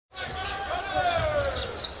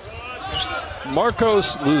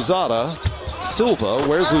Marcos Luzada Silva.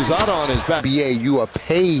 Where's Luzada on his back? NBA, you are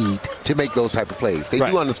paid to make those type of plays. They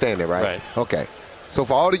do understand that, right? Okay. So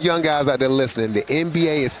for all the young guys out there listening, the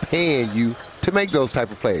NBA is paying you to make those type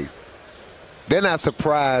of plays. They're not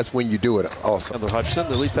surprised when you do it also. Another Hutchinson,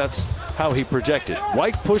 at least that's how he projected.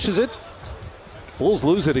 White pushes it. Bulls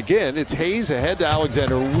lose it again. It's Hayes ahead to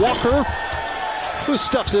Alexander-Walker, who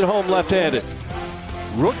stuffs it home left-handed.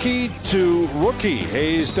 Rookie to rookie.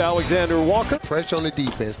 Hayes to Alexander-Walker. Pressure on the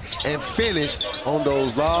defense and finish on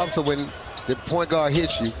those lobs. So when the point guard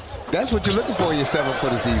hits you, that's what you're looking for in your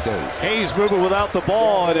 7-footers these days. Hayes moving without the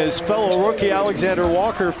ball, and his fellow rookie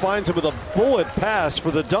Alexander-Walker finds him with a bullet pass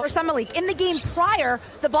for the dunk. For Summer League. In the game prior,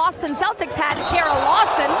 the Boston Celtics had Kara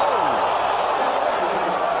Lawson.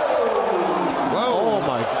 Oh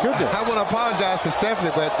my goodness. I want to apologize to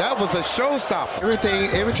Stephanie, but that was a showstopper.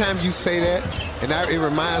 Every time you say that, and it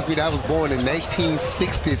reminds me that I was born in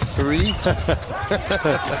 1963.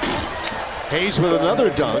 Hayes with another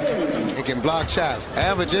dunk. He can block shots.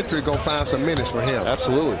 Average entry gonna find some minutes for him.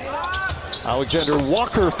 Absolutely.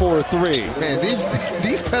 Alexander-Walker for three. Man,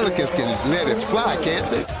 these Pelicans can let it fly,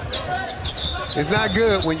 can't they? It's not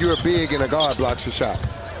good when you're big and a guard blocks your shot.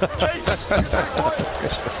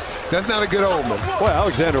 That's not a good omen. Boy,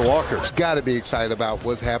 Alexander-Walker. Got to be excited about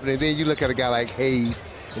what's happening. Then you look at a guy like Hayes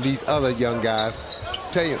and these other young guys.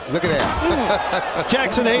 Tell you, look at that.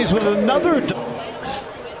 Jackson Hayes with another dunk.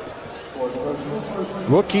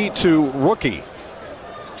 Rookie to rookie.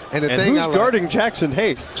 And who's guarding Jackson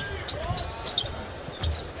Hayes?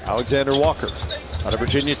 Alexander-Walker out of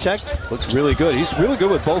Virginia Tech. Looks really good. He's really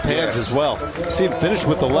good with both hands as well. See him finish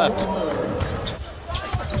with the left.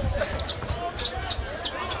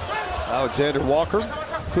 Alexander-Walker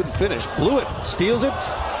couldn't finish. Blew it. Steals it.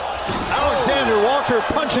 Alexander-Walker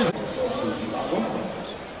punches.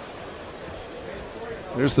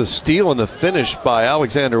 There's the steal and the finish by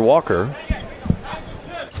Alexander-Walker.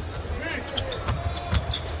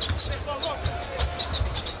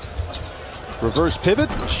 Reverse pivot.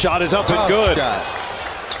 Shot is up and good.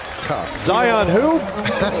 Tough. Zion who?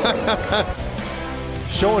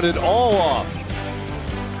 Showing it all off.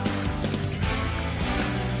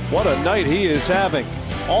 What a night he is having.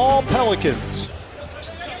 All Pelicans,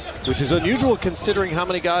 which is unusual considering how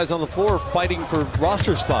many guys on the floor are fighting for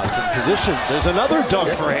roster spots and positions. There's another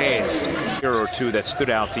dunk for Hayes. Year or two that stood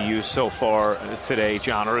out to you so far today,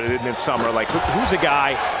 John, or in the summer? Like, who's a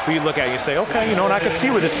guy who you look at and you say, okay, you know, and I can see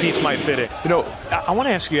where this piece might fit in. You know, I want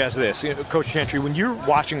to ask you as this, Coach Gentry, when you're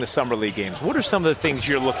watching the Summer League games, what are some of the things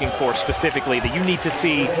you're looking for specifically that you need to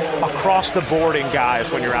see across the board in guys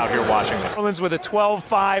when you're out here watching them? Orleans with a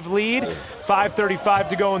 12-5 lead, 5:35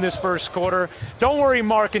 to go in this first quarter. Don't worry,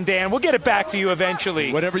 Mark and Dan, we'll get it back to you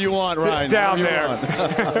eventually. Whatever you want, Ryan. Down there.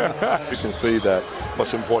 You can see that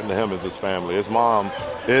what's important to him is his family. His mom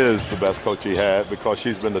is the best coach he had because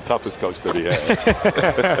she's been the toughest coach that he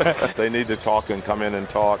had. They need to talk and come in and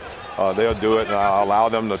talk. They'll do it, and I'll allow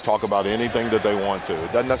them to talk about anything that they want to.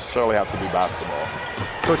 It doesn't necessarily have to be basketball.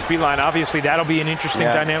 Coach Beeline, obviously that'll be an interesting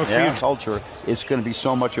dynamic for you. Culture, it's going to be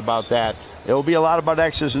so much about that. It will be a lot about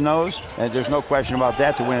X's and O's, and there's no question about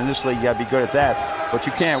that. To win in this league, you got to be good at that. But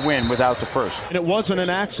you can't win without the first. And it wasn't an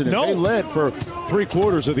accident. No. They led for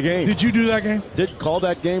 3/4 of the game. Did you do that game? Did call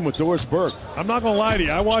that game with Doris Burke. I'm not going to lie to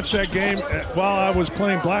you. I watched that game while I was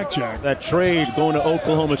playing blackjack. That trade going to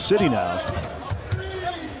Oklahoma City now.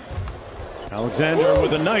 Alexander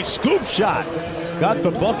with a nice scoop shot. Got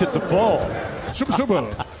the bucket to fall.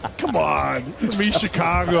 Come on. Me,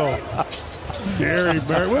 Chicago. Gary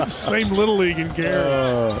Barry. We're the same Little League in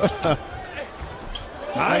Gary.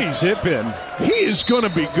 Nice tip in. He is going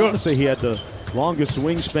to be good. I'd say he had the longest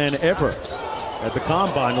wingspan ever at the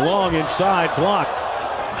combine. Long inside, blocked.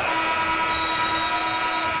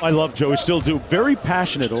 I love Joey, still do. Very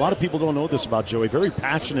passionate. A lot of people don't know this about Joey. Very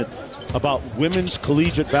passionate about women's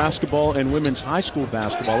collegiate basketball and women's high school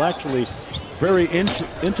basketball. Actually, very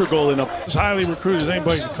integral in a. As highly recruited as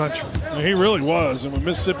anybody in the country. I mean, he really was. And when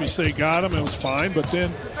Mississippi State got him, it was fine. But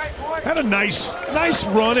then had a nice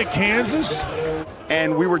run at Kansas.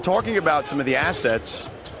 And we were talking about some of the assets,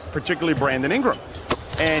 particularly Brandon Ingram.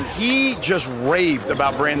 And he just raved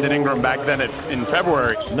about Brandon Ingram back then in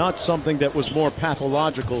February. Not something that was more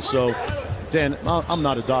pathological. So, Dan, I'm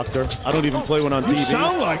not a doctor. I don't even play one on TV. You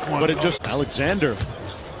sound like one. But it just, Alexander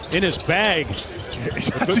in his bag.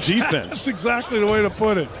 Good defense. That's exactly the way to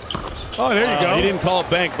put it. Oh, there you go. He didn't call it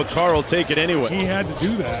bank, but Carl will take it anyway. He had to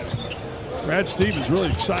do that. Brad Stevens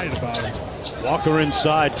really excited about it. Walker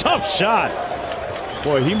inside. Tough shot.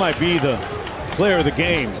 Boy, he might be the player of the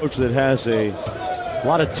game. Coach that has a A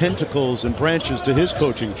lot of tentacles and branches to his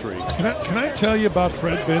coaching tree. Can I tell you about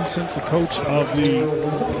Fred Vincent, the coach of the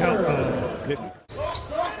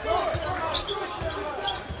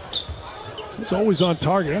He's always on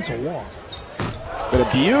target. That's a walk. But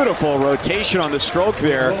a beautiful rotation on the stroke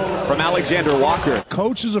there from Alexander-Walker.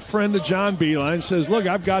 Coach is a friend of John Beilein, says, look,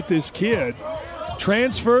 I've got this kid.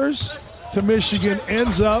 Transfers to Michigan,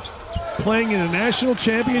 ends up playing in a national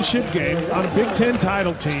championship game on a Big Ten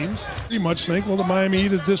title team. Pretty much think, well, the Miami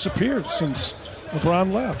Heat have disappeared since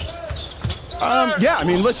LeBron left. Yeah, I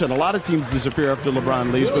mean, listen, a lot of teams disappear after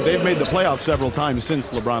LeBron leaves, but they've made the playoffs several times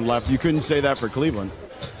since LeBron left. You couldn't say that for Cleveland.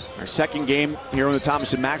 Our second game here in the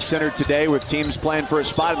Thomas & Mack Center today with teams playing for a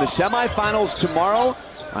spot in the semifinals tomorrow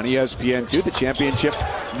on ESPN2. The championship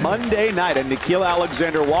Monday night. And Nickeil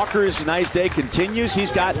Alexander-Walker's nice day continues.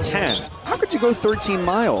 He's got 10. How could you go 13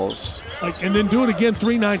 miles? And then do it again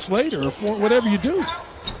 3 nights later or 4, whatever you do.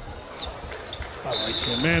 I like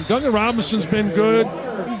him, man. Duncan Robinson's been good.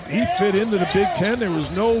 He fit into the Big Ten. There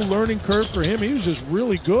was no learning curve for him. He was just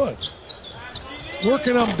really good.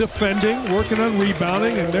 Working on defending, working on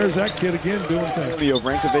rebounding, and there's that kid again doing things. Leo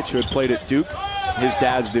Vrankovic, who had played at Duke. His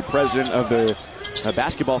dad's the president of the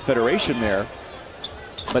Basketball Federation there.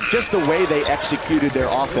 But just the way they executed their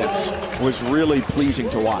offense was really pleasing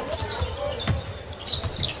to watch.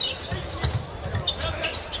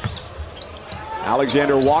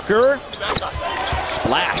 Alexander-Walker,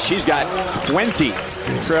 splash, he's got 20,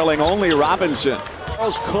 trailing only Robinson.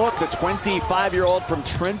 Charles Cook, the 25-year-old from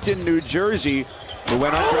Trenton, New Jersey, who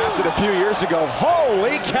went undrafted a few years ago.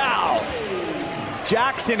 Holy cow!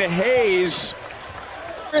 Jackson Hayes,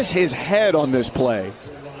 where's his head on this play?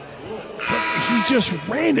 He just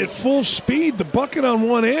ran at full speed, the bucket on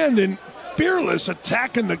one end, and fearless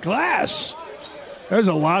attacking the glass. There's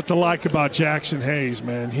a lot to like about Jackson Hayes,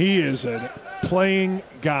 man. He is a playing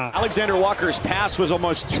guy. Alexander-Walker's pass was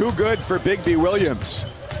almost too good for Bigby Williams.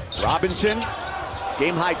 Robinson,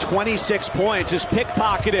 game-high 26 points, is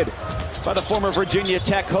pickpocketed by the former Virginia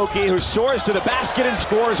Tech Hokie, who soars to the basket and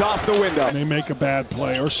scores off the window. They make a bad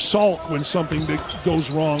play or sulk when something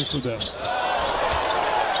goes wrong for them.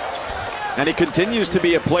 And he continues to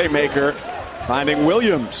be a playmaker, finding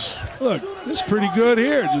Williams. Look, this is pretty good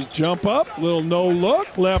here. Just jump up, little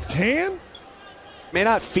no-look, left hand. May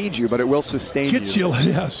not feed you, but it will sustain you.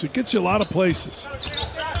 Yes, it gets you a lot of places.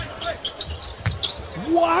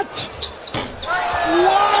 What?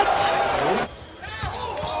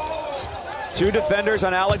 Two defenders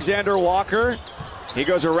on Alexander-Walker. He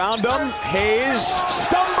goes around them. Hayes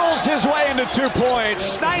stumbles his way into 2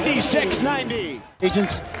 points. 96-90.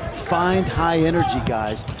 Agents find high-energy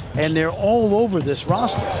guys, and they're all over this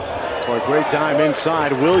roster. For a great dime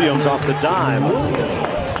inside, Williams off the dime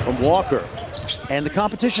from Walker. And the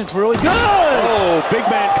competition's really good. Oh, big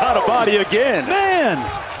man caught a body again. Man!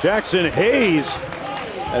 Jackson Hayes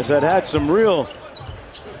has had some real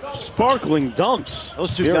sparkling dunks.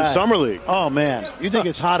 Those two here guys. In Summer League. Oh, man. You think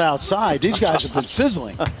it's hot outside. These guys have been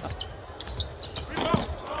sizzling.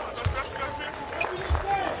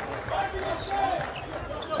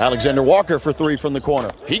 Alexander-Walker for 3 from the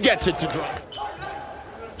corner. He gets it to drop.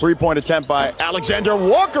 3-point attempt by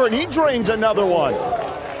Alexander-Walker, and he drains another one.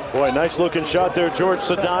 Boy, nice looking shot there, George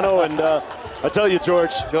Sedano. And I tell you,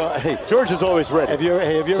 George, George is always ready.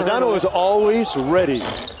 Sedano is always ready.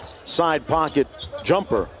 Side pocket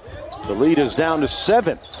jumper. The lead is down to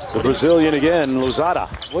 7. The Brazilian again, Lozada.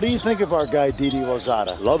 What do you think of our guy, Didi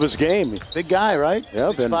Lozada? Love his game. Big guy, right?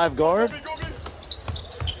 Yeah, 6'5" guard.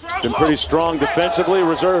 Been pretty strong defensively.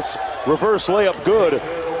 Reverse layup good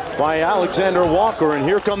by Alexander-Walker. And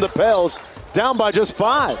here come the Pels, down by just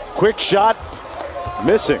 5. Quick shot,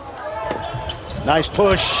 missing. Nice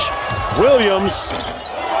push. Williams,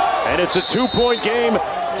 and it's a 2-point game.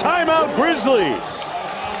 Timeout Grizzlies.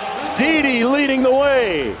 Didi leading the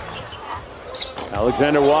way.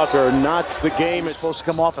 Alexander-Walker knots the game. It's supposed to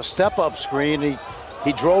come off a step-up screen.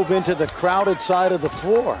 He drove into the crowded side of the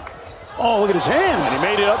floor. Oh, look at his hands. And he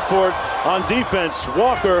made it up for it on defense.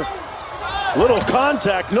 Walker, little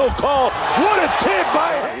contact, no call. What a tip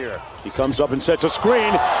by here. He comes up and sets a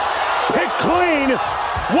screen. Pick clean.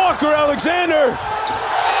 Walker, Alexander.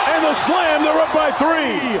 And the slam, they're up by 3.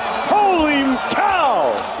 Holy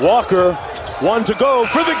cow. Walker, 1 to go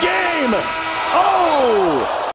for the game. Oh!